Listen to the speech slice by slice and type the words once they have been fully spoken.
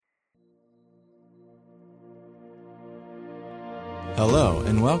Hello,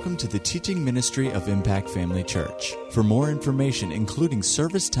 and welcome to the teaching ministry of Impact Family Church. For more information, including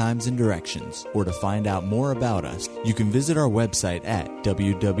service times and directions, or to find out more about us, you can visit our website at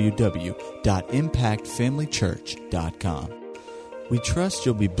www.impactfamilychurch.com. We trust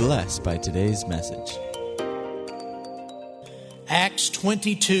you'll be blessed by today's message. Acts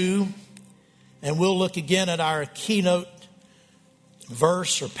 22, and we'll look again at our keynote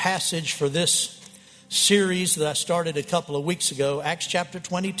verse or passage for this series that I started a couple of weeks ago, Acts chapter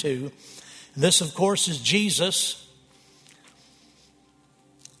 22. This, of course, is Jesus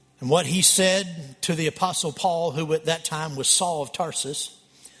and what he said to the Apostle Paul, who at that time was Saul of Tarsus.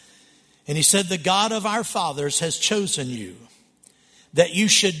 And he said, "The God of our fathers has chosen you, that you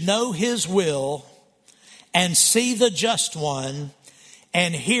should know his will and see the just one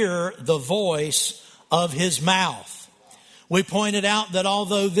and hear the voice of his mouth." We pointed out that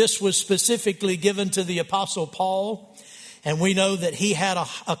although this was specifically given to the Apostle Paul, and we know that he had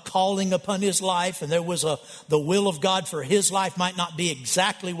a calling upon his life, and there was the will of God for his life might not be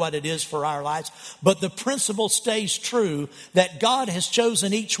exactly what it is for our lives, but the principle stays true that God has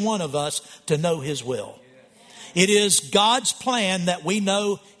chosen each one of us to know his will. It is God's plan that we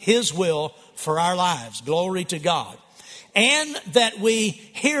know his will for our lives. Glory to God. And that we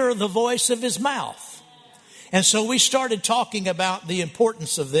hear the voice of his mouth. And so we started talking about the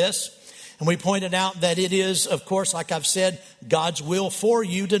importance of this. And we pointed out that it is, of course, like I've said, God's will for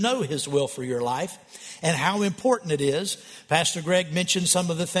you to know his will for your life and how important it is. Pastor Greg mentioned some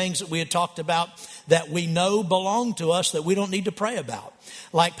of the things that we had talked about that we know belong to us that we don't need to pray about.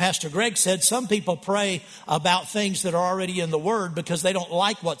 Like Pastor Greg said, some people pray about things that are already in the Word because they don't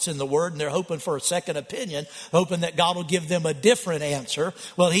like what's in the Word and they're hoping for a second opinion, hoping that God will give them a different answer.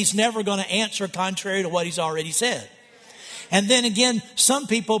 Well, he's never going to answer contrary to what he's already said. And then again, some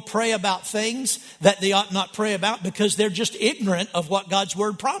people pray about things that they ought not pray about because they're just ignorant of what God's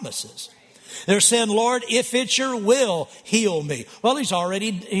Word promises. They're saying, "Lord, if it's your will, heal me." Well, he's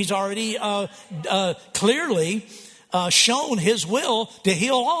already clearly shown his will to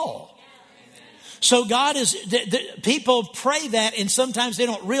heal all. So God is, people pray that, and sometimes they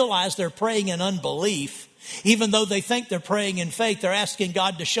don't realize they're praying in unbelief. Even though they think they're praying in faith, they're asking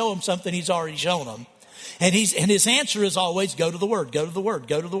God to show them something he's already shown them. And his answer is always, go to the Word, go to the Word,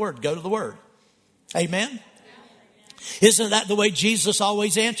 go to the Word, go to the Word. Amen? Isn't that the way Jesus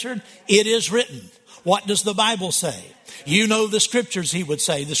always answered? It is written. What does the Bible say? You know the scriptures, he would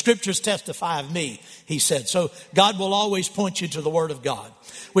say. The scriptures testify of me, he said. So God will always point you to the Word of God.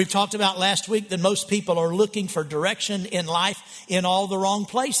 We've talked about last week that most people are looking for direction in life in all the wrong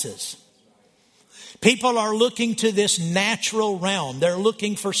places. People are looking to this natural realm. They're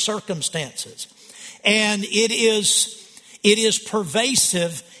looking for circumstances. And it is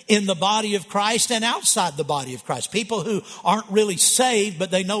pervasive in the body of Christ and outside the body of Christ. People who aren't really saved, but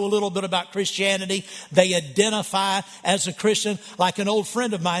they know a little bit about Christianity. They identify as a Christian. Like an old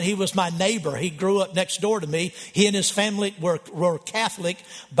friend of mine, he was my neighbor. He grew up next door to me. He and his family were Catholic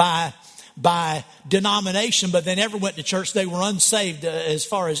by denomination, but they never went to church. They were unsaved as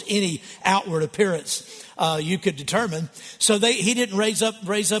far as any outward appearance you could determine. So he didn't raise up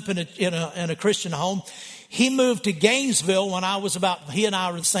in a Christian home. He moved to Gainesville when he and I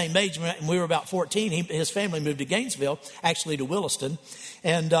were the same age, and we were about 14. His family moved to Gainesville, actually to Williston.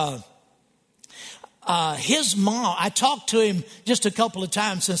 And his mom, I talked to him just a couple of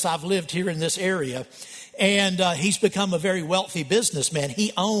times since I've lived here in this area. And he's become a very wealthy businessman.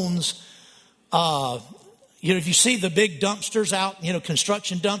 He owns, if you see the big dumpsters out,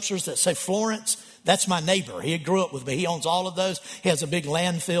 construction dumpsters that say Florence, that's my neighbor. He grew up with me. He owns all of those. He has a big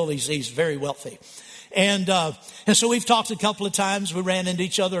landfill. He's very wealthy. And so we've talked a couple of times. We ran into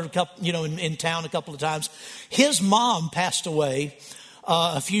each other in town a couple of times. His mom passed away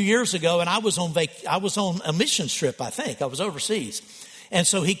a few years ago, and I was on a mission trip. I think I was overseas, and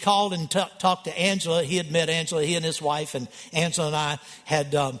so he called and talked to Angela. He had met Angela. He and his wife, and Angela and I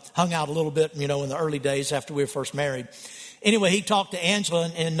had hung out a little bit, in the early days after we were first married. Anyway, he talked to Angela,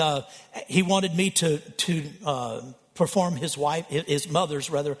 and he wanted me to perform his mother's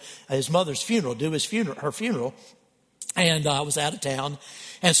funeral, do her funeral. And I was out of town.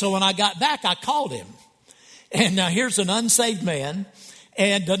 And so when I got back, I called him. And now here's an unsaved man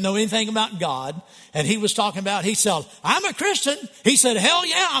and doesn't know anything about God. And he was talking about, he said, "I'm a Christian." He said, "Hell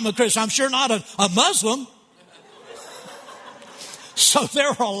yeah, I'm a Christian. I'm sure not a Muslim." So there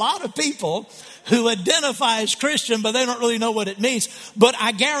are a lot of people who identify as Christian, but they don't really know what it means. But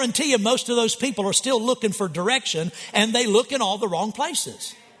I guarantee you most of those people are still looking for direction, and they look in all the wrong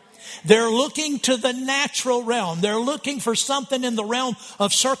places. They're looking to the natural realm. They're looking for something in the realm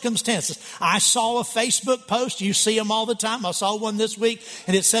of circumstances. I saw a Facebook post. You see them all the time. I saw one this week,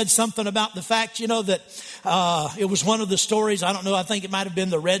 and it said something about the fact, that it was one of the stories. I don't know. I think it might have been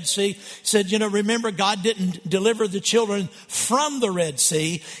the Red Sea. It said, remember, God didn't deliver the children from the Red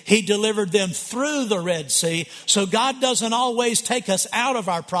Sea. He delivered them through the Red Sea. So God doesn't always take us out of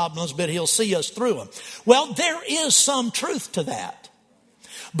our problems, but he'll see us through them. Well, there is some truth to that.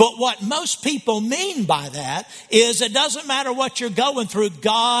 But what most people mean by that is it doesn't matter what you're going through,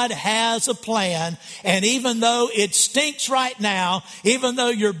 God has a plan. And even though it stinks right now, even though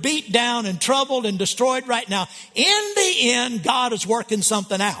you're beat down and troubled and destroyed right now, in the end, God is working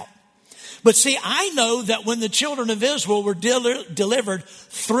something out. But see, I know that when the children of Israel were delivered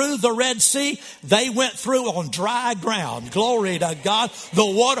through the Red Sea, they went through on dry ground. Glory to God. The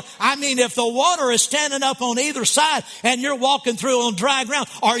water, if the water is standing up on either side and you're walking through on dry ground,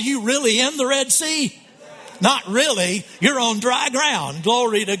 are you really in the Red Sea? Not really. You're on dry ground.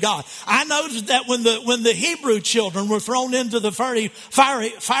 Glory to God. I noticed that when the Hebrew children were thrown into the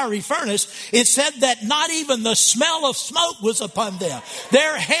fiery furnace, it said that not even the smell of smoke was upon them.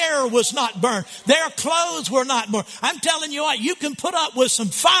 Their hair was not burned. Their clothes were not burned. I'm telling you what, you can put up with some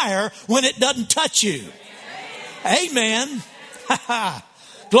fire when it doesn't touch you. Amen.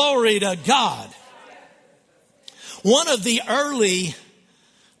 Glory to God. One of the early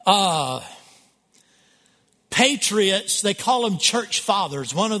patriots, they call them church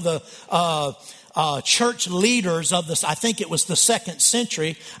fathers. One of the church leaders of this, I think it was the 2nd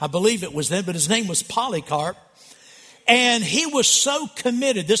century. I believe it was then, but his name was Polycarp. And he was so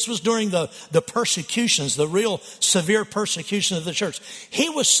committed. This was during the persecutions, the real severe persecution of the church. He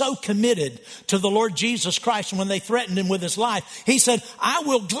was so committed to the Lord Jesus Christ. And when they threatened him with his life, he said, I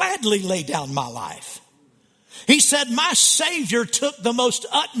will gladly lay down my life. He said, my Savior took the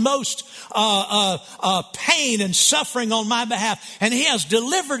utmost pain and suffering on my behalf. And he has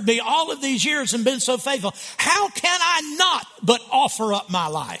delivered me all of these years and been so faithful. How can I not but offer up my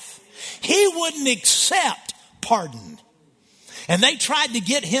life? He wouldn't accept pardon. And they tried to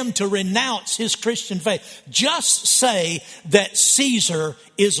get him to renounce his Christian faith. Just say that Caesar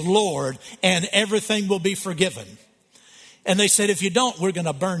is Lord and everything will be forgiven. And they said, if you don't, we're going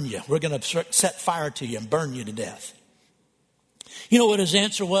to burn you. We're going to set fire to you and burn you to death. You know what his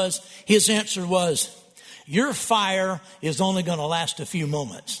answer was? His answer was, your fire is only going to last a few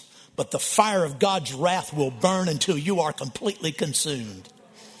moments, but the fire of God's wrath will burn until you are completely consumed.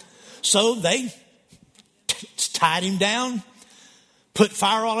 So they tied him down, put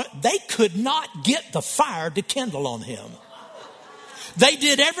fire on it. They could not get the fire to kindle on him. They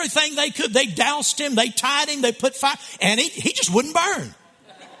did everything they could. They doused him, they tied him, they put fire, and he just wouldn't burn.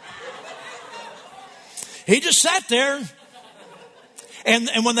 He just sat there. And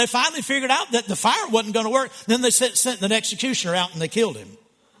when they finally figured out that the fire wasn't going to work, then they sent an executioner out and they killed him.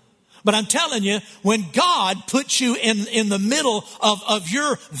 But I'm telling you, when God puts you in the middle of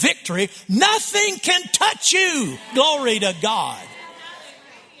your victory, nothing can touch you. Glory to God.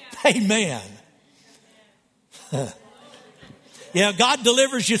 Amen. Yeah, God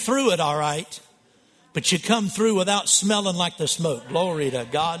delivers you through it, all right. But you come through without smelling like the smoke. Glory to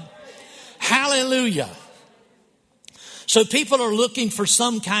God. Hallelujah. So people are looking for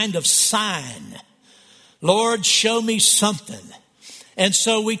some kind of sign. Lord, show me something. And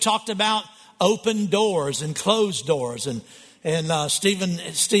so we talked about open doors and closed doors. And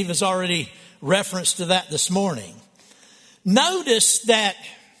Steve has already referenced to that this morning. Notice that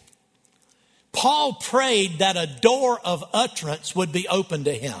Paul prayed that a door of utterance would be open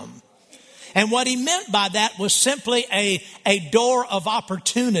to him. And what he meant by that was simply a door of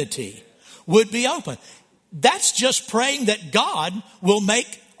opportunity would be open. That's just praying that God will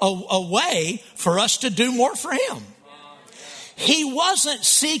make a way for us to do more for him. He wasn't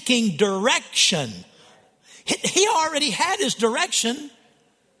seeking direction. He already had his direction.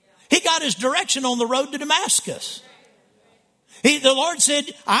 He got his direction on the road to Damascus. The Lord said,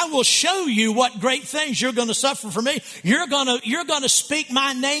 I will show you what great things you're going to suffer for me. You're going to speak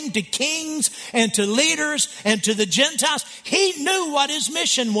my name to kings and to leaders and to the Gentiles. He knew what his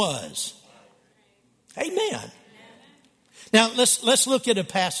mission was. Amen. Now let's look at a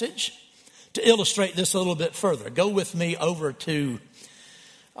passage to illustrate this a little bit further. Go with me over to,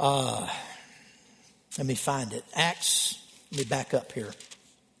 let me find it. Acts, let me back up here.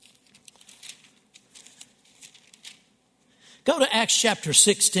 Go to Acts chapter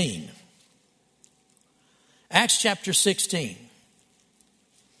 16. Acts chapter 16.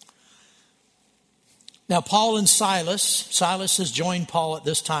 Now, Paul and Silas has joined Paul at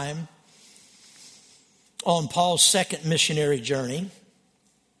this time on Paul's second missionary journey.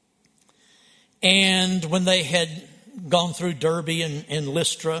 And when they had gone through Derbe and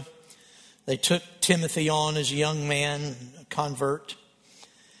Lystra, they took Timothy on as a young man, a convert.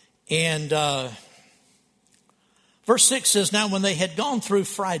 And verse 6 says, now when they had gone through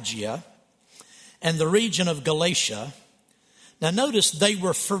Phrygia and the region of Galatia, now notice they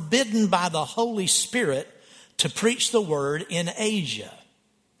were forbidden by the Holy Spirit to preach the word in Asia.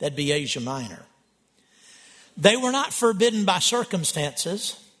 That'd be Asia Minor. They were not forbidden by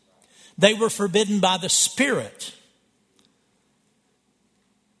circumstances. They were forbidden by the Spirit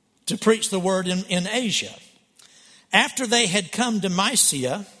to preach the word in Asia. After they had come to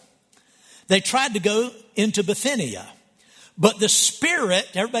Mysia, they tried to go into Bithynia. But the Spirit,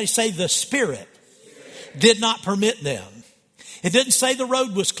 everybody say the Spirit, did not permit them. It didn't say the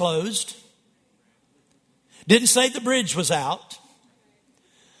road was closed. Didn't say the bridge was out.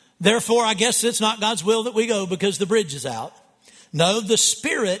 Therefore, I guess it's not God's will that we go because the bridge is out. No, the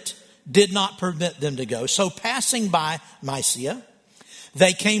Spirit did not permit them to go. So passing by Mysia,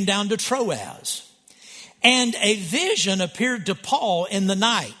 they came down to Troas. And a vision appeared to Paul in the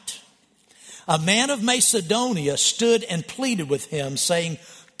night. A man of Macedonia stood and pleaded with him, saying,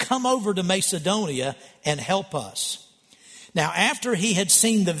 come over to Macedonia and help us. Now, after he had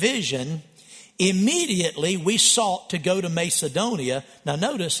seen the vision, immediately we sought to go to Macedonia. Now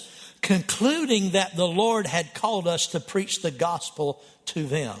notice, concluding that the Lord had called us to preach the gospel to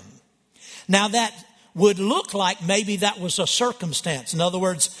them. Now that would look like maybe that was a circumstance. In other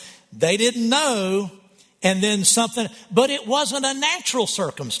words, they didn't know and then something, but it wasn't a natural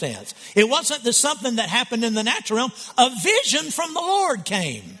circumstance. It wasn't something that happened in the natural realm. A vision from the Lord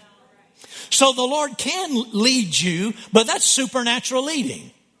came. So the Lord can lead you, but that's supernatural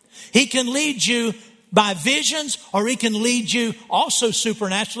leading. He can lead you by visions, or he can lead you also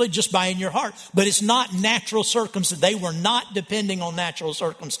supernaturally just by in your heart. But it's not natural circumstances. They were not depending on natural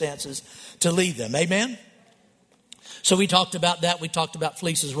circumstances to lead them. Amen? So we talked about that. We talked about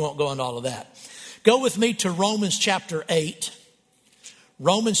fleeces. We won't go into all of that. Go with me to Romans chapter 8.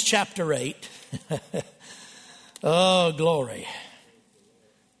 Romans chapter 8. Oh, glory.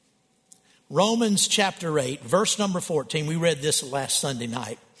 Romans chapter 8, verse number 14. We read this last Sunday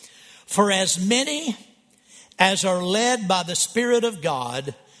night. For as many as are led by the Spirit of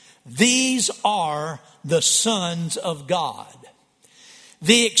God, these are the sons of God.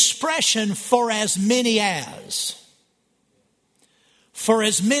 The expression for as many as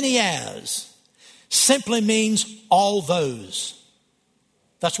simply means all those.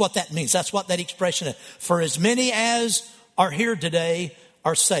 That's what that means. That's what that expression is. For as many as are here today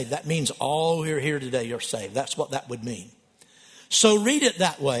are saved. That means all who are here today are saved. That's what that would mean. So read it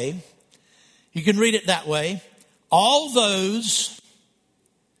that way. You can read it that way. All those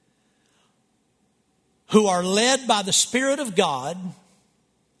who are led by the Spirit of God,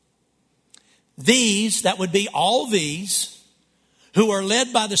 these, that would be all these, who are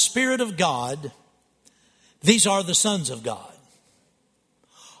led by the Spirit of God, these are the sons of God.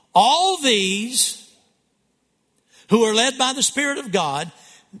 All these who are led by the Spirit of God,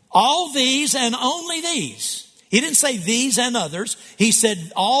 all these and only these. He didn't say these and others. He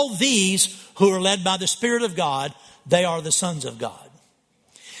said all these who are led by the Spirit of God, they are the sons of God.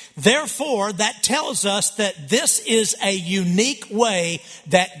 Therefore, that tells us that this is a unique way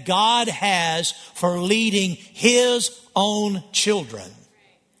that God has for leading His own children.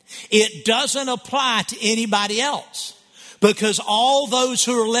 It doesn't apply to anybody else, because all those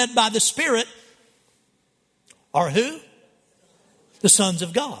who are led by the Spirit are who? The sons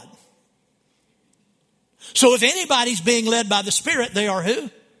of God. So if anybody's being led by the Spirit, they are who?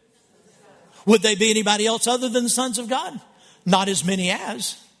 Would they be anybody else other than the sons of God? Not as many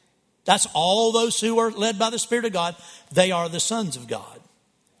as. That's all those who are led by the Spirit of God. They are the sons of God.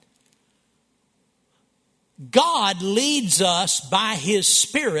 God leads us by His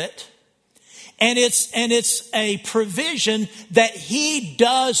Spirit, and it's a provision that He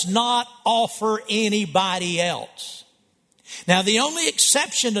does not offer anybody else. Now, the only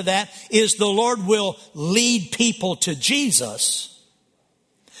exception to that is the Lord will lead people to Jesus.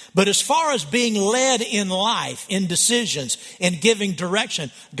 But as far as being led in life, in decisions, in giving direction,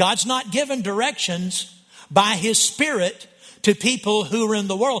 God's not given directions by His Spirit to people who are in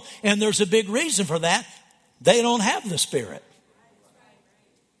the world. And there's a big reason for that. They don't have the Spirit.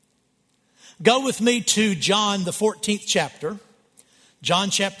 Go with me to John, the 14th chapter. John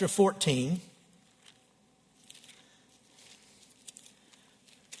chapter 14.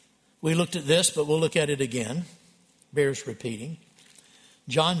 We looked at this, but we'll look at it again. Bears repeating.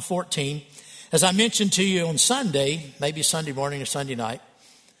 John 14. As I mentioned to you on Sunday, maybe Sunday morning or Sunday night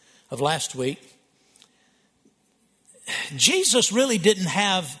of last week, Jesus really didn't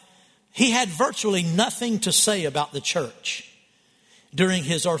have he had virtually nothing to say about the church during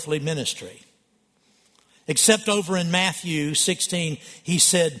his earthly ministry. Except over in Matthew 16, he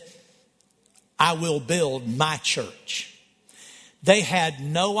said, I will build my church. They had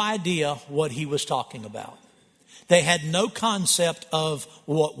no idea what he was talking about. They had no concept of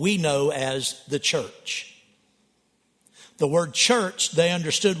what we know as the church. The word church, they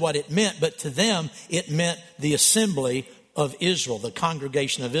understood what it meant, but to them, it meant the assembly of Israel, the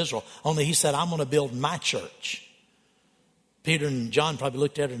congregation of Israel. Only he said, I'm going to build my church. Peter and John probably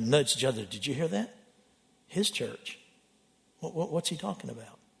looked at it and nudged each other. Did you hear that? His church. What's he talking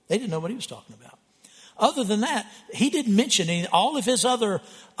about? They didn't know what he was talking about. Other than that, he didn't mention any. All of his other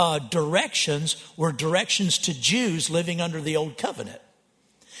directions were directions to Jews living under the old covenant.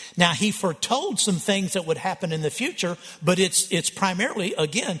 Now, he foretold some things that would happen in the future, but it's primarily,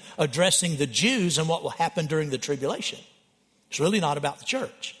 again, addressing the Jews and what will happen during the tribulation. It's really not about the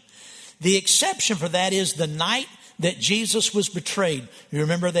church. The exception for that is the night that Jesus was betrayed. You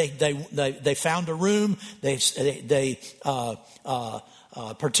remember they found a room. They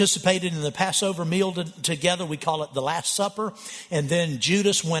participated in the Passover meal together. We call it the Last Supper. And then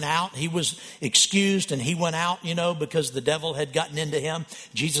Judas went out. He was excused and he went out, because the devil had gotten into him.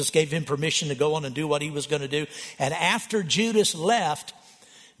 Jesus gave him permission to go on and do what he was going to do. And after Judas left,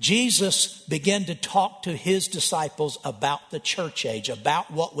 Jesus began to talk to his disciples about the church age,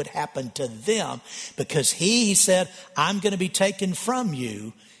 about what would happen to them, because he said, I'm going to be taken from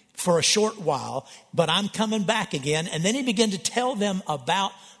you for a short while, but I'm coming back again. And then he began to tell them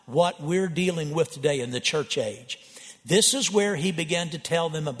about what we're dealing with today in the church age. This is where he began to tell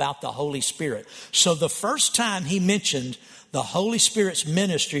them about the Holy Spirit. So the first time he mentioned the Holy Spirit's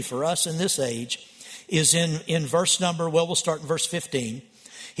ministry for us in this age is in verse number, we'll start in verse 15.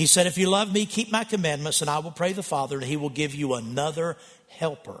 He said, if you love me, keep my commandments, and I will pray the Father, and he will give you another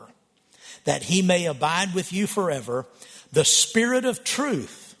helper, that he may abide with you forever, the Spirit of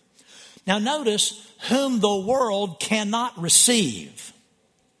truth. Now notice, whom the world cannot receive,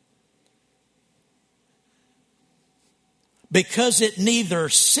 because it neither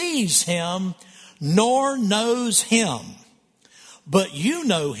sees him nor knows him. But you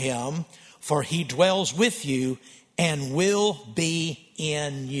know him, for he dwells with you and will be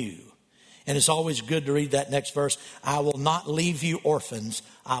in you. And it's always good to read that next verse. I will not leave you orphans.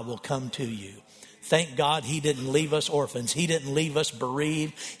 I will come to you. Thank God he didn't leave us orphans. He didn't leave us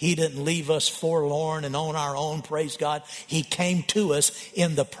bereaved. He didn't leave us forlorn and on our own. Praise God. He came to us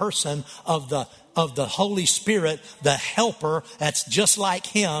in the person of the Holy Spirit, the helper that's just like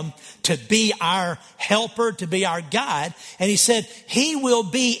him, to be our helper, to be our guide. And he said, he will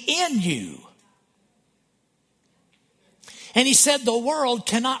be in you. And he said the world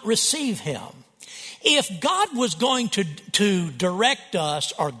cannot receive him. If God was going to direct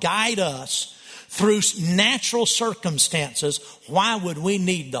us or guide us through natural circumstances, why would we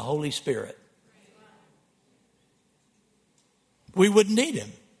need the Holy Spirit? We wouldn't need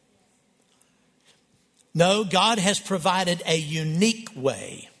him. No, God has provided a unique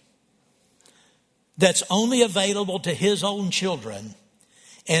way that's only available to his own children.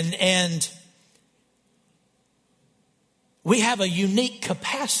 And we have a unique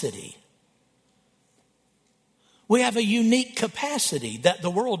capacity. We have a unique capacity that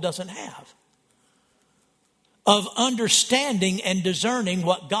the world doesn't have, of understanding and discerning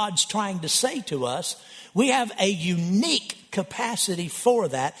what God's trying to say to us. We have a unique capacity for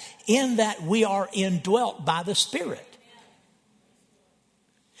that, in that we are indwelt by the Spirit.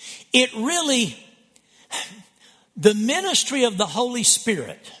 It really, the ministry of the Holy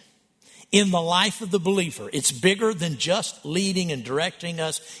Spirit in the life of the believer, it's bigger than just leading and directing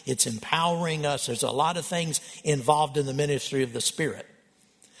us. It's empowering us. There's a lot of things involved in the ministry of the Spirit.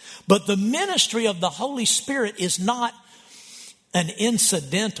 But the ministry of the Holy Spirit is not an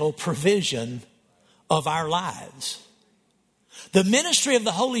incidental provision of our lives. The ministry of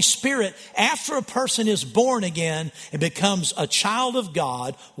the Holy Spirit, after a person is born again and becomes a child of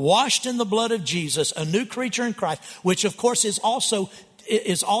God, washed in the blood of Jesus, a new creature in Christ, which of course is also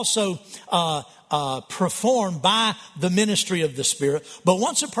performed by the ministry of the Spirit. But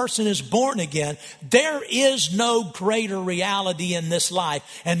once a person is born again, there is no greater reality in this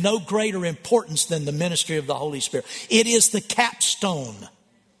life and no greater importance than the ministry of the Holy Spirit. It is the capstone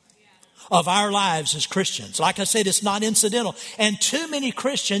of our lives as Christians. Like I said, it's not incidental. And too many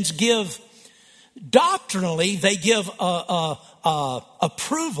Christians give, doctrinally, they give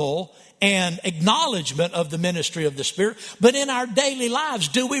approval and acknowledgement of the ministry of the Spirit. But in our daily lives,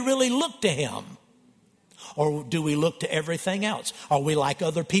 do we really look to him? or do we look to everything else? Are we like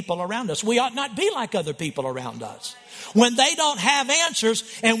other people around us? We ought not be like other people around us. When they don't have answers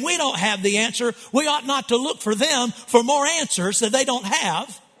and we don't have the answer, we ought not to look for them for more answers that they don't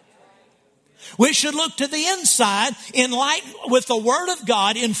have. We should look to the inside, enlightened with the Word of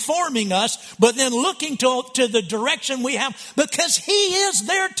God informing us, but then looking to the direction we have, because He is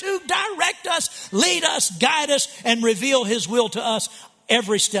there to direct us, lead us, guide us, and reveal His will to us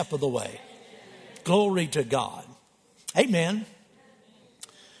every step of the way. Glory to God. Amen.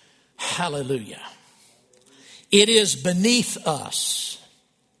 Hallelujah. It is beneath us.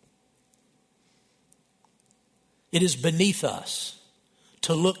 It is beneath us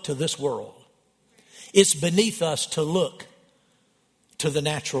to look to this world. It's beneath us to look to the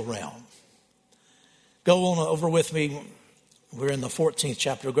natural realm. Go on over with me. We're in the 14th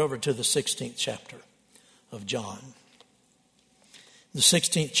chapter. Go over to the 16th chapter of John. The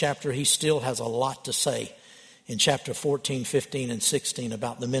 16th chapter, he still has a lot to say in chapter 14, 15, and 16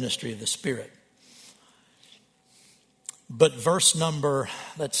 about the ministry of the Spirit. But verse number,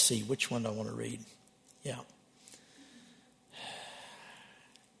 let's see, which one do I want to read? Yeah.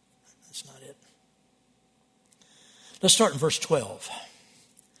 That's not it. Let's start in verse 12.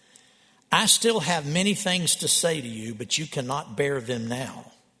 I still have many things to say to you, but you cannot bear them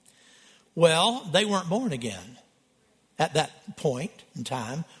now. Well, they weren't born again at that point in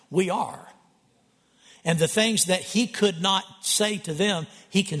time. We are. And the things that he could not say to them,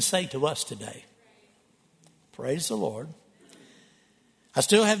 he can say to us today. Praise the Lord. I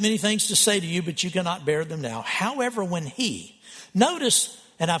still have many things to say to you, but you cannot bear them now. However, when he, notice,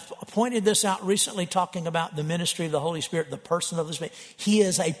 and I've pointed this out recently talking about the ministry of the Holy Spirit, the person of the Spirit. He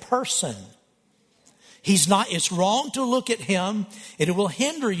is a person. He's not, it's wrong to look at him. It will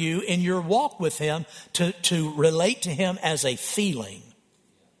hinder you in your walk with him to relate to him as a feeling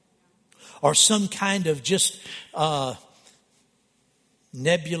or some kind of just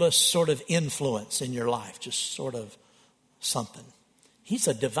nebulous sort of influence in your life, just sort of something. He's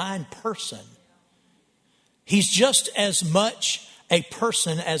a divine person. He's just as much a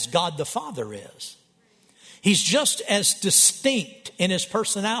person as God the Father is. He's just as distinct in his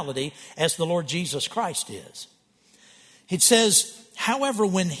personality as the Lord Jesus Christ is. It says, however,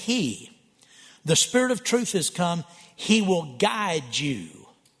 when he, the Spirit of truth, has come, he will guide you.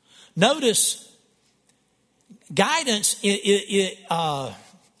 Notice, guidance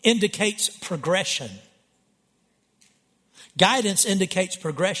indicates progression. Guidance indicates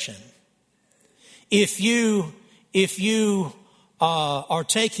progression. If you are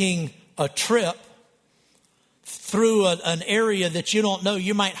taking a trip through an area that you don't know,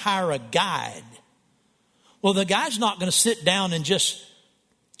 you might hire a guide. Well, the guy's not going to sit down and just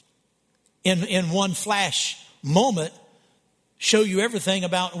in one flash moment show you everything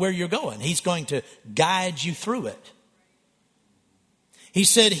about where you're going. He's going to guide you through it. He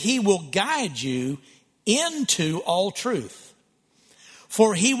said he will guide you into all truth.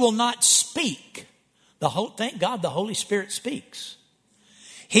 For he will not speak. Thank God the Holy Spirit speaks.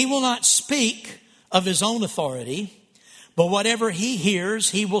 He will not speak of his own authority, but whatever he hears,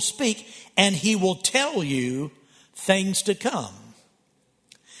 he will speak, and he will tell you things to come.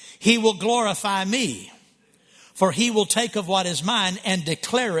 He will glorify me, for he will take of what is mine and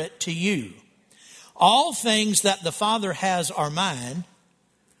declare it to you. All things that the Father has are mine.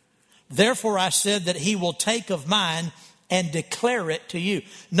 Therefore I said that he will take of mine and declare it to you.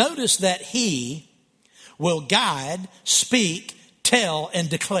 Notice that he will guide, speak, tell, and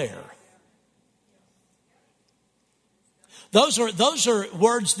declare. Those are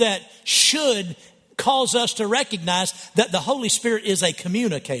words that should cause us to recognize that the Holy Spirit is a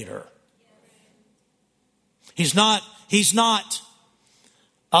communicator. He's not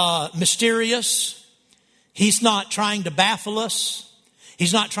mysterious. He's not trying to baffle us.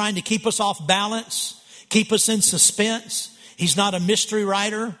 He's not trying to keep us off balance, keep us in suspense. He's not a mystery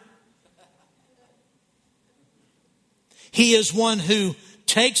writer. He is one who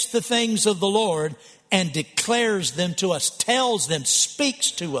takes the things of the Lord and declares them to us, tells them,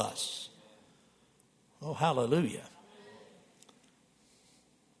 speaks to us. Oh, hallelujah.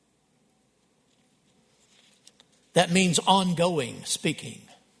 That means ongoing speaking,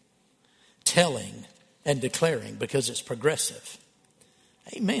 telling, and declaring, because it's progressive.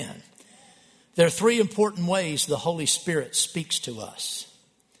 Amen. There are three important ways the Holy Spirit speaks to us.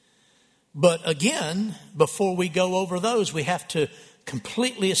 But again, before we go over those, we have to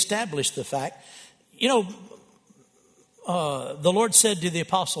completely establish the fact. You know, the Lord said to the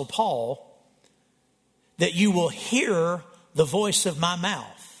Apostle Paul that you will hear the voice of my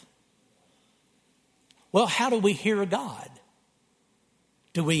mouth. Well, how do we hear God?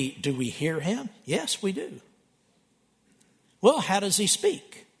 Do we hear him? Yes, we do. Well, how does he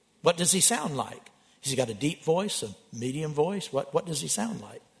speak? What does he sound like? Has he got a deep voice, a medium voice? What does he sound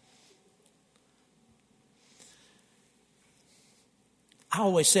like? I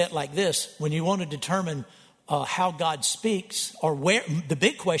always say it like this. When you want to determine how God speaks, or where, the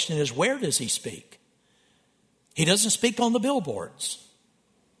big question is, where does he speak? He doesn't speak on the billboards.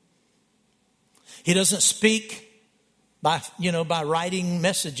 He doesn't speak by writing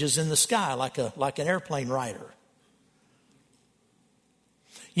messages in the sky like an airplane writer.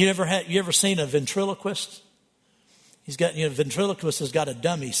 You ever seen a ventriloquist? Ventriloquist has got a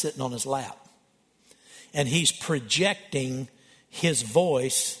dummy sitting on his lap, and he's projecting his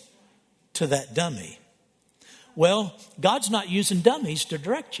voice to that dummy. Well, God's not using dummies to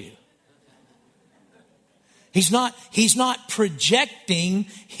direct you. He's not projecting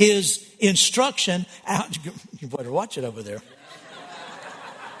his instruction out. You better watch it over there.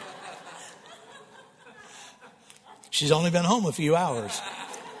 She's only been home a few hours.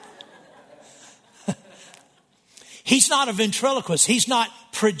 He's not a ventriloquist. He's not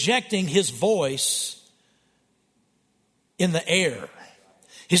projecting his voice in the air.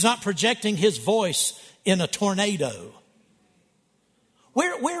 He's not projecting his voice in a tornado.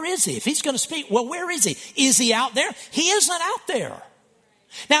 Where is he? If he's going to speak, well, where is he? Is he out there? He isn't out there.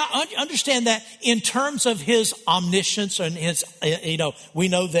 Now, understand that in terms of his omniscience and his, we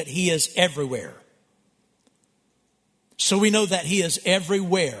know that he is everywhere. So we know that he is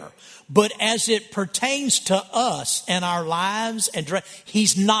everywhere. But as it pertains to us and our lives,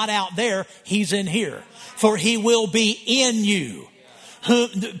 he's not out there, he's in here. For he will be in you.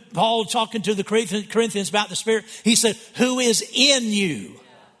 Paul talking to the Corinthians about the Spirit, he said, who is in you?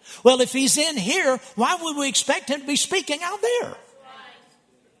 Well, if he's in here, why would we expect him to be speaking out there?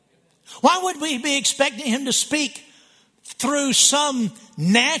 Why would we be expecting him to speak through some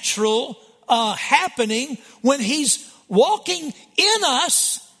natural happening when he's walking in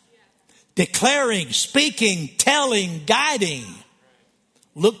us, declaring, speaking, telling, guiding?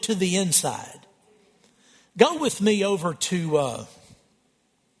 Look to the inside. Go with me over to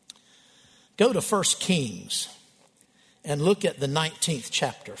go to 1 Kings and look at the 19th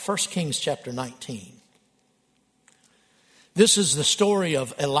chapter. 1 Kings chapter 19. This is the story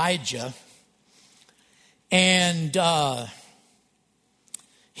of Elijah. And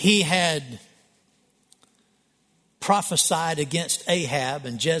he had prophesied against Ahab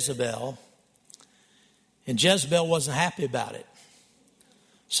and Jezebel. And Jezebel wasn't happy about it.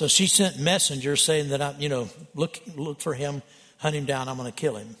 So she sent messengers saying that, look for him, hunt him down, I'm going to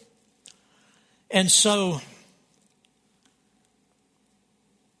kill him. And so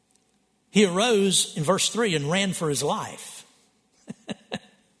he arose in verse 3 and ran for his life.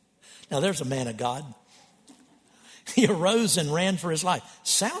 Now there's a man of God. He arose and ran for his life.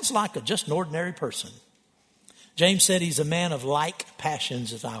 Sounds like just an ordinary person. James said he's a man of like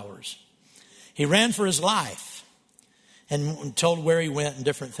passions as ours. He ran for his life and told where he went and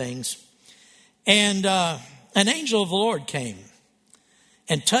different things. And an angel of the Lord came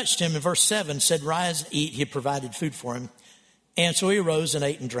and touched him in verse 7, said, rise and eat. He provided food for him. And so he arose and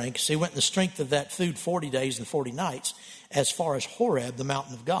ate and drank. So he went in the strength of that food 40 days and 40 nights as far as Horeb, the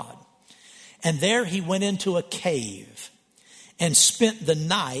mountain of God. And there he went into a cave and spent the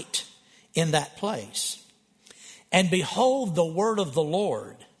night in that place. And behold, the word of the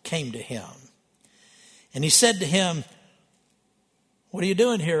Lord came to him. And he said to him, what are you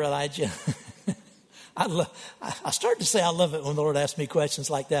doing here, Elijah? I started to say I love it when the Lord asks me questions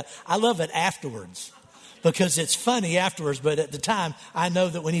like that. I love it afterwards because it's funny afterwards. But at the time, I know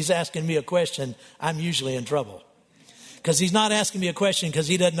that when he's asking me a question, I'm usually in trouble. Because he's not asking me a question because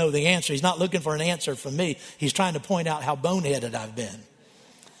he doesn't know the answer. He's not looking for an answer from me. He's trying to point out how boneheaded I've been.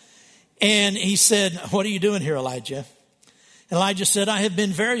 And he said, what are you doing here, Elijah? And Elijah said, I have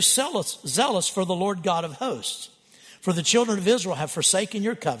been very zealous for the Lord God of hosts. For the children of Israel have forsaken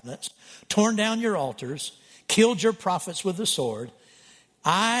your covenants, torn down your altars, killed your prophets with the sword.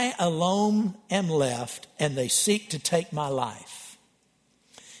 I alone am left, and they seek to take my life.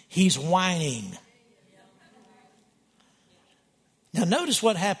 He's whining. Now notice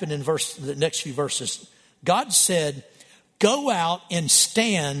what happened in the next few verses. God said, go out and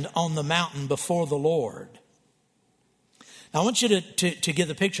stand on the mountain before the Lord. Now I want you to get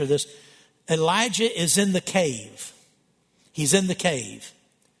the picture of this. Elijah is in the cave. He's in the cave.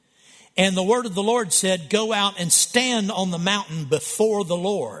 And the word of the Lord said, go out and stand on the mountain before the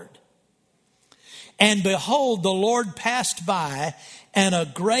Lord. And behold, the Lord passed by, and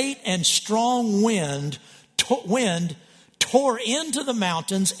a great and strong wind tore into the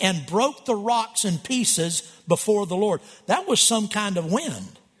mountains and broke the rocks in pieces before the Lord. That was some kind of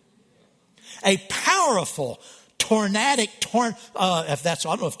wind. A powerful tornadic, I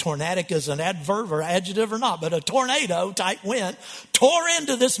don't know if tornadic is an adverb or adjective or not, but a tornado type wind tore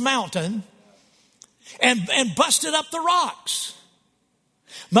into this mountain and busted up the rocks.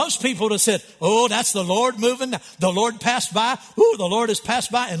 Most people would have said, oh, that's the Lord moving. The Lord passed by. Ooh, the Lord has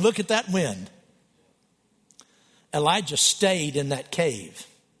passed by, and look at that wind. Elijah stayed in that cave.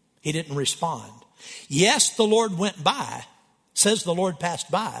 He didn't respond. Yes, the Lord went by. It says the Lord passed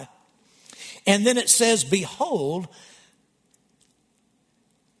by. And then it says, behold,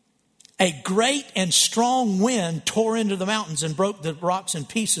 a great and strong wind tore into the mountains and broke the rocks in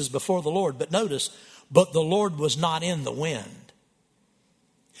pieces before the Lord. But notice, but the Lord was not in the wind.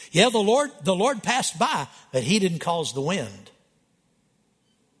 Yeah, the Lord passed by, but he didn't cause the wind.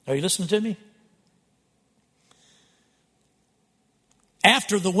 Are you listening to me?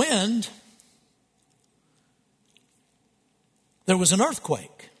 After the wind, there was an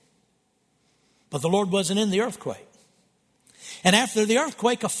earthquake. But the Lord wasn't in the earthquake. And after the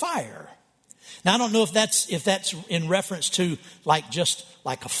earthquake, a fire. Now, I don't know if that's in reference to just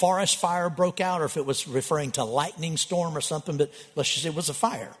like a forest fire broke out, or if it was referring to a lightning storm or something, but let's just say it was a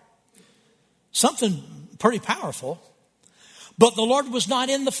fire. Something pretty powerful. But the Lord was not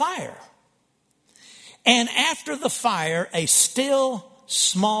in the fire. And after the fire, a still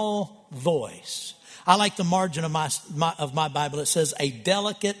small voice. I like the margin of my Bible. It says a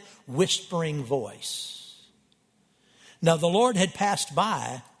delicate whispering voice. Now the Lord had passed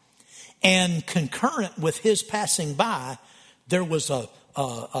by, and concurrent with his passing by, there was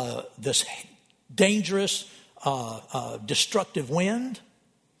this dangerous, destructive wind.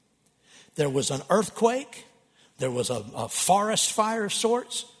 There was an earthquake. There was a forest fire of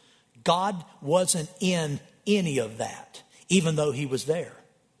sorts. God wasn't in any of that, even though he was there.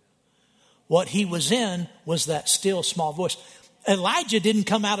 What he was in was that still small voice. Elijah didn't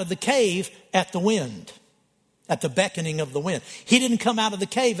come out of the cave at the wind, at the beckoning of the wind. He didn't come out of the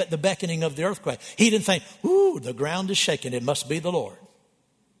cave at the beckoning of the earthquake. He didn't think, ooh, the ground is shaking. It must be the Lord.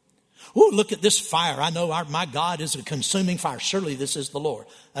 Ooh, look at this fire. I know my God is a consuming fire. Surely this is the Lord.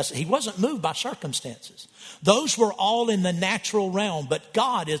 He wasn't moved by circumstances. Those were all in the natural realm, but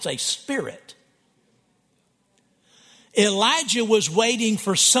God is a spirit. Elijah was waiting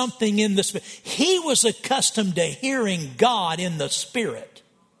for something in the spirit. He was accustomed to hearing God in the spirit.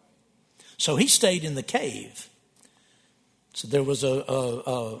 So he stayed in the cave. So there was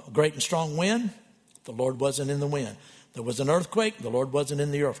a great and strong wind. The Lord wasn't in the wind. There was an earthquake. The Lord wasn't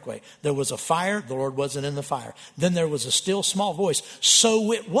in the earthquake. There was a fire. The Lord wasn't in the fire. Then there was a still small voice.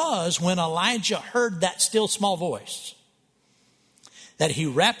 So it was when Elijah heard that still small voice that he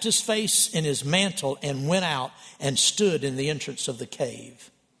wrapped his face in his mantle and went out and stood in the entrance of the cave.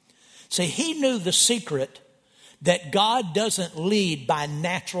 See, he knew the secret that God doesn't lead by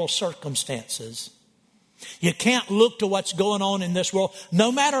natural circumstances. You can't look to what's going on in this world,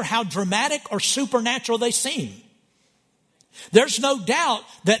 no matter how dramatic or supernatural they seem. There's no doubt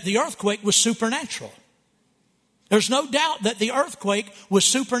that the earthquake was supernatural. There's no doubt that the earthquake was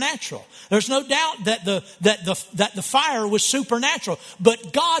supernatural. There's no doubt that the fire was supernatural.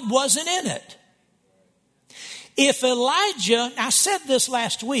 But God wasn't in it. If Elijah, I said this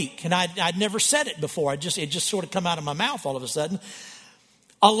last week, and I'd never said it before. It just sort of come out of my mouth all of a sudden.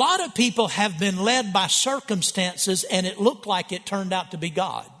 A lot of people have been led by circumstances, and it looked like it turned out to be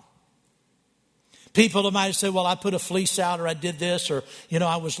God. People might say, well, I put a fleece out, or I did this, or,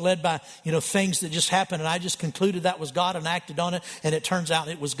 I was led by, things that just happened, and I just concluded that was God and acted on it, and it turns out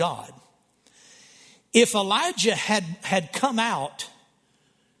it was God. If Elijah had come out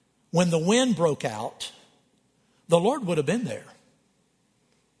when the wind broke out, the Lord would have been there.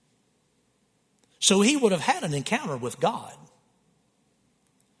 So he would have had an encounter with God.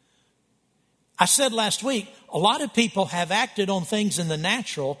 I said last week, a lot of people have acted on things in the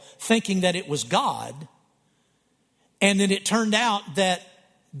natural thinking that it was God, and then it turned out that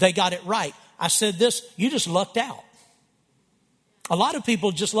they got it right. I said this, you just lucked out. A lot of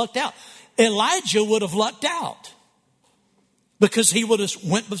people just lucked out. Elijah would have lucked out because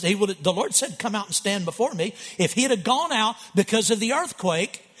the Lord said, come out and stand before me. If he had gone out because of the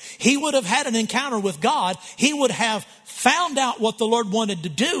earthquake, he would have had an encounter with God. He would have found out what the Lord wanted to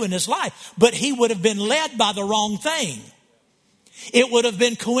do in his life, but he would have been led by the wrong thing. It would have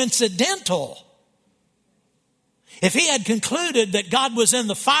been coincidental. If he had concluded that God was in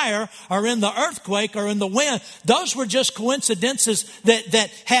the fire or in the earthquake or in the wind, those were just coincidences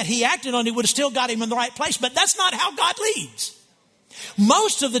that had he acted on, he would have still got him in the right place. But that's not how God leads.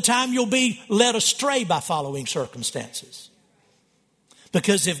 Most of the time you'll be led astray by following circumstances.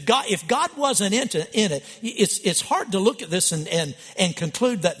 Because if God wasn't in it, it's hard to look at this and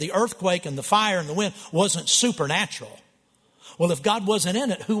conclude that the earthquake and the fire and the wind wasn't supernatural. Well, if God wasn't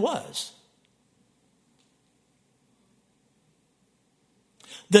in it, who was?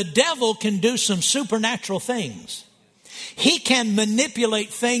 The devil can do some supernatural things. He can manipulate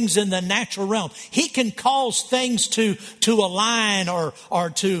things in the natural realm. He can cause things to align or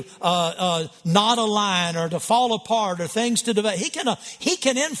to not align or to fall apart or things to develop. He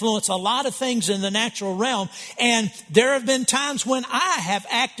can influence a lot of things in the natural realm. And there have been times when I have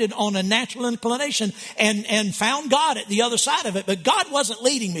acted on a natural inclination and found God at the other side of it. But God wasn't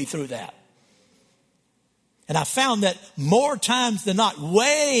leading me through that. And I found that more times than not,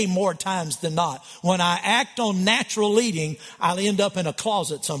 way more times than not, when I act on natural leading, I'll end up in a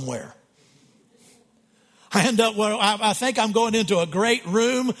closet somewhere. I end up where I think I'm going into a great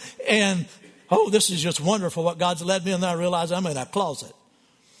room and, oh, this is just wonderful what God's led me, and then I realize I'm in a closet.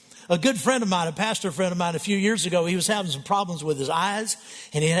 A good friend of mine, a pastor friend of mine, a few years ago, he was having some problems with his eyes,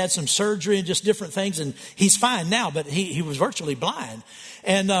 and he had some surgery and just different things, and he's fine now, but he was virtually blind.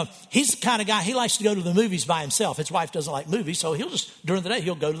 And he's the kind of guy, he likes to go to the movies by himself. His wife doesn't like movies, so during the day,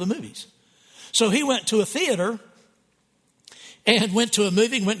 he'll go to the movies. So he went to a theater and went to a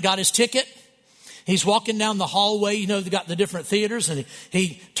movie, went and got his ticket. He's walking down the hallway, they got the different theaters, and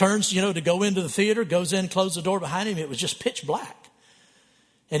he turns, to go into the theater, goes in, closes the door behind him. It was just pitch black.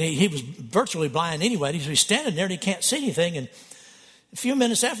 And he was virtually blind anyway. He's standing there and he can't see anything. And a few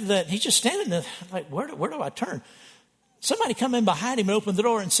minutes after that, he's just standing there like, where do I turn? Somebody come in behind him and opened the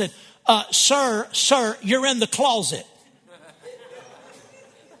door and said, sir, you're in the closet.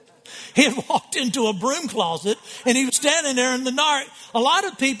 He had walked into a broom closet and he was standing there in the dark. A lot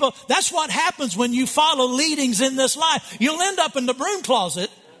of people, that's what happens when you follow leadings in this life. You'll end up in the broom closet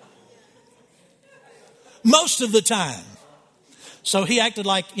most of the time. So he acted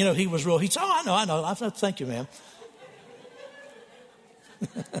like, he was real. He said, I know. I said, thank you, ma'am.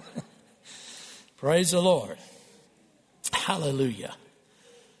 Praise the Lord. Hallelujah.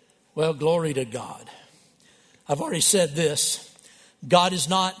 Well, glory to God. I've already said this. God is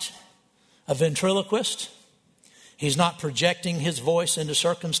not a ventriloquist. He's not projecting his voice into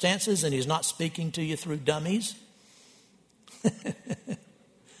circumstances, and he's not speaking to you through dummies.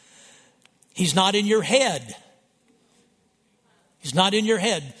 He's not in your head. He's not in your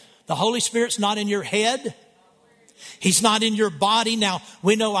head. The Holy Spirit's not in your head. He's not in your body. Now,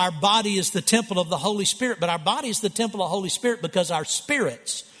 we know our body is the temple of the Holy Spirit, but our body is the temple of the Holy Spirit because our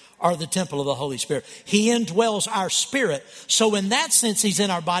spirits are the temple of the Holy Spirit. He indwells our spirit. So in that sense, he's in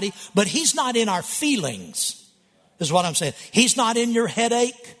our body, but he's not in our feelings, is what I'm saying. He's not in your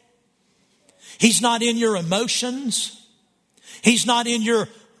headache. He's not in your emotions. He's not in your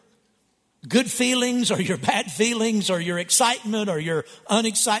good feelings or your bad feelings or your excitement or your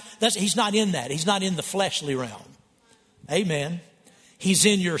unexcited. He's not in that. He's not in the fleshly realm. Amen. He's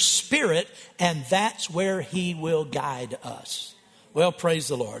in your spirit, and that's where he will guide us. Well, praise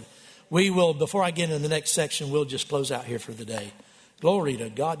the Lord. We will, before I get into the next section, we'll just close out here for the day. Glory to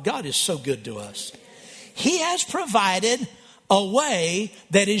God. God is so good to us. He has provided a way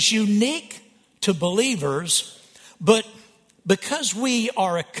that is unique to believers, but because we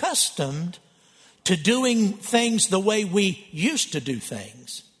are accustomed to doing things the way we used to do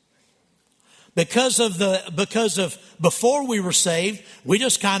things. Because of before we were saved, we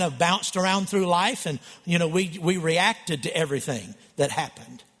just kind of bounced around through life and, we reacted to everything that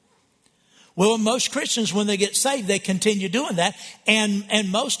happened. Well, most Christians, when they get saved, they continue doing that.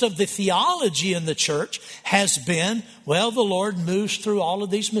 And most of the theology in the church has been, well, the Lord moves through all of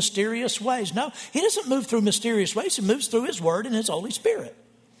these mysterious ways. No, he doesn't move through mysterious ways. He moves through his word and his Holy Spirit.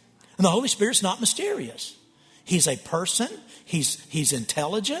 And the Holy Spirit's not mysterious. He's a person. He's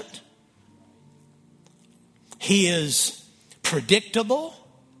intelligent. He is predictable.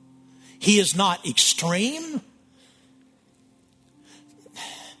 He is not extreme.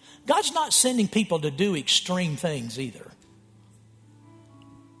 God's not sending people to do extreme things either.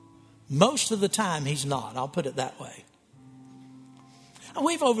 Most of the time, he's not. I'll put it that way.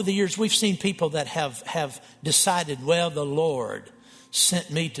 And over the years, we've seen people that have decided, well, the Lord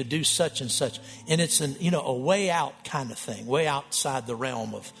sent me to do such and such. And it's a way out kind of thing, way outside the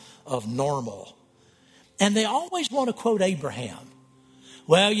realm of normal. And they always want to quote Abraham.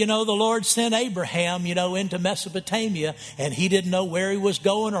 Well, the Lord sent Abraham, into Mesopotamia, and he didn't know where he was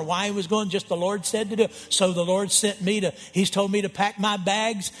going or why he was going. Just the Lord said to do it. So the Lord sent me he's told me to pack my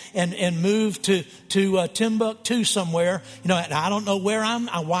bags and move to Timbuktu somewhere. And I don't know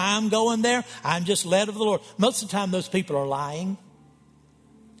why I'm going there. I'm just led of the Lord. Most of the time, those people are lying.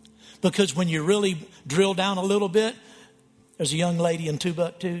 Because when you really drill down a little bit, There's a young lady in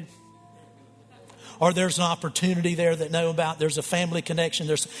Timbuktu. Or there's an opportunity there that know about. There's a family connection.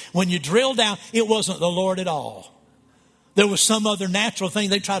 When you drill down, it wasn't the Lord at all. There was some other natural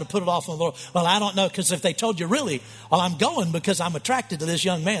thing. They try to put it off on the Lord. Well, I don't know, because if they told you really, well, I'm going because I'm attracted to this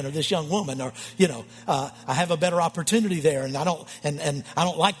young man or this young woman, or I have a better opportunity there, and I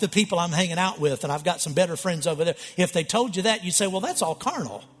don't like the people I'm hanging out with, and I've got some better friends over there. If they told you that, you'd say, well, that's all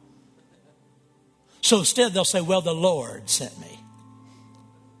carnal. So instead, they'll say, well, the Lord sent me.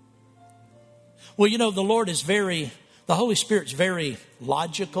 Well, the Holy Spirit's very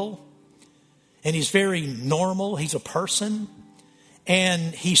logical. And he's very normal. He's a person.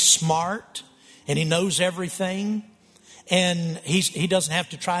 And he's smart. And he knows everything. And he doesn't have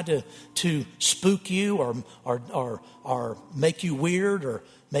to try to spook you or make you weird or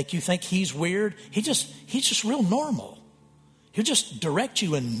make you think he's weird. He's just real normal. He'll just direct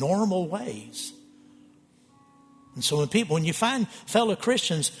you in normal ways. And so when you find fellow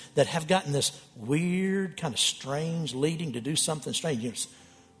Christians that have gotten this weird, kind of strange leading to do something strange,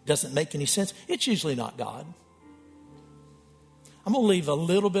 doesn't make any sense, it's usually not God. I'm going to leave a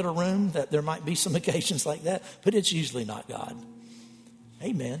little bit of room that there might be some occasions like that, but it's usually not God.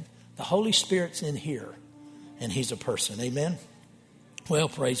 Amen. The Holy Spirit's in here, and he's a person. Amen. Well,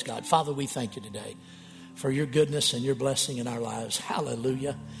 praise God. Father, we thank you today for your goodness and your blessing in our lives.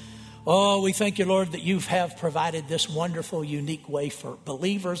 Hallelujah. Oh, we thank you, Lord, that you have provided this wonderful, unique way for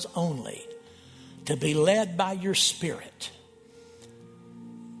believers only to be led by your Spirit.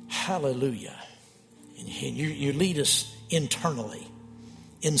 Hallelujah. And you lead us internally,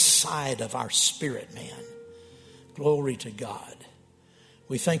 inside of our spirit, man. Glory to God.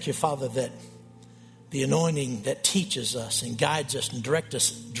 We thank you, Father, that the anointing that teaches us and guides us and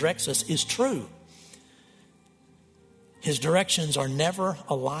directs us is true. His directions are never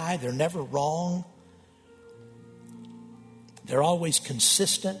a lie. They're never wrong. They're always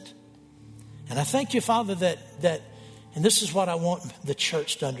consistent. And I thank you, Father, that and this is what I want the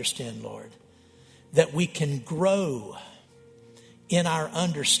church to understand, Lord, that we can grow in our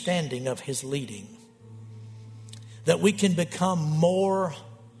understanding of his leading, that we can become more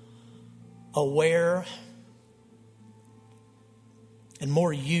aware and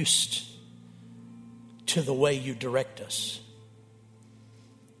more used to the way you direct us,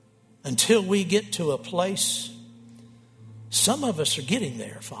 until we get to a place, some of us are getting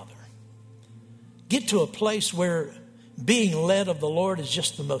there, Father, get to a place where being led of the Lord is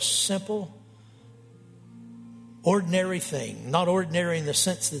just the most simple, ordinary thing. Not ordinary in the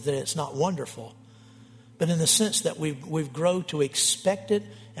sense that it's not wonderful, but in the sense that we've grown to expect it,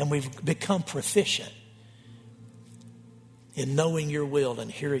 and we've become proficient in knowing your will and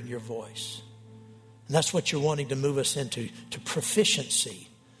hearing your voice. And that's what you're wanting to move us into, to proficiency,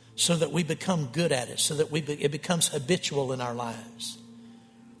 so that we become good at it, so that it becomes habitual in our lives.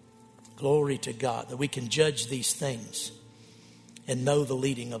 Glory to God, that we can judge these things and know the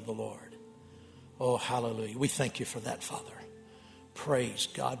leading of the Lord. Oh, hallelujah. We thank you for that, Father. Praise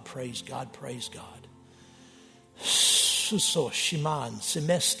God, praise God, praise God. Suso shiman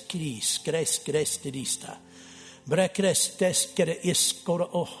semest kris kres krestirista. Brekrestes kere iskora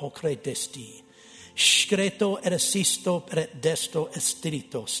oho kretesti. Shkreto eresisto predesto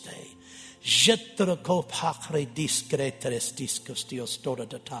estiritoste. Jetro kopakre discreteres discostios toda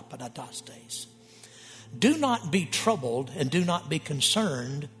de tapadastes. Do not be troubled and do not be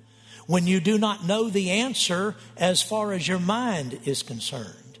concerned when you do not know the answer as far as your mind is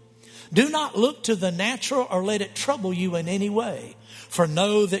concerned. Do not look to the natural or let it trouble you in any way. For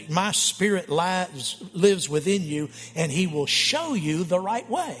know that my Spirit lives within you, and he will show you the right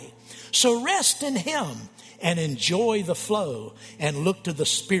way. So rest in him and enjoy the flow, and look to the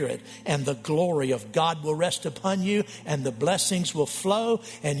Spirit, and the glory of God will rest upon you, and the blessings will flow,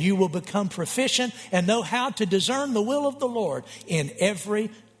 and you will become proficient and know how to discern the will of the Lord in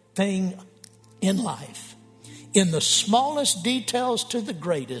everything in life. In the smallest details to the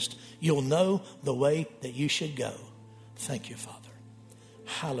greatest, you'll know the way that you should go. Thank you, Father.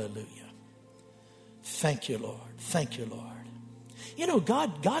 Hallelujah. Thank you, Lord. Thank you, Lord. You know,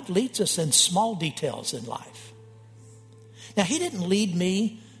 God leads us in small details in life. Now, he didn't lead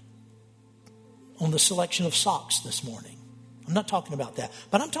me on the selection of socks this morning. I'm not talking about that.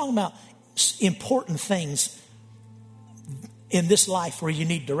 But I'm talking about important things in this life where you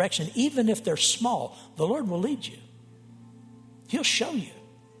need direction. Even if they're small, the Lord will lead you. He'll show you.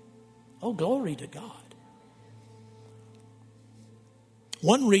 Oh, glory to God.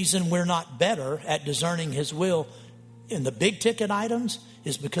 One reason we're not better at discerning his will in the big ticket items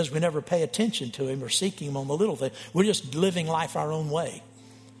is because we never pay attention to him or seek him on the little thing. We're just living life our own way.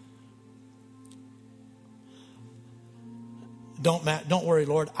 Don't worry,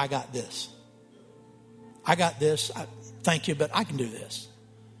 Lord, I got this. I got this. Thank you, but I can do this.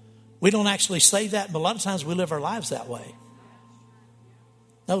 We don't actually say that, but a lot of times we live our lives that way.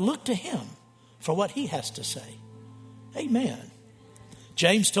 No, look to him for what he has to say. Amen.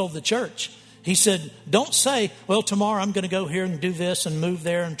 James told the church, he said, don't say, well, tomorrow I'm going to go here and do this and move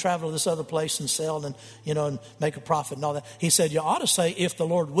there and travel to this other place and sell and, and make a profit and all that. He said, you ought to say, if the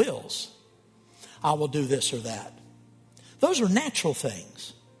Lord wills, I will do this or that. Those are natural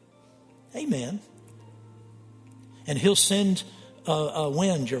things. Amen. And he'll send a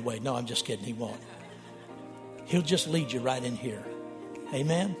wind your way. No, I'm just kidding. He won't. He'll just lead you right in here.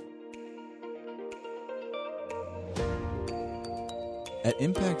 Amen. At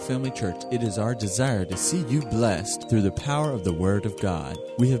Impact Family Church, it is our desire to see you blessed through the power of the Word of God.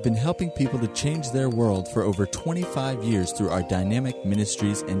 We have been helping people to change their world for over 25 years through our dynamic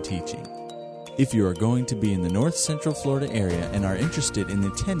ministries and teaching. If you are going to be in the North Central Florida area and are interested in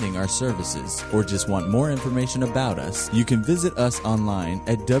attending our services or just want more information about us, you can visit us online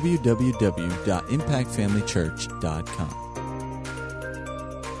at www.impactfamilychurch.com.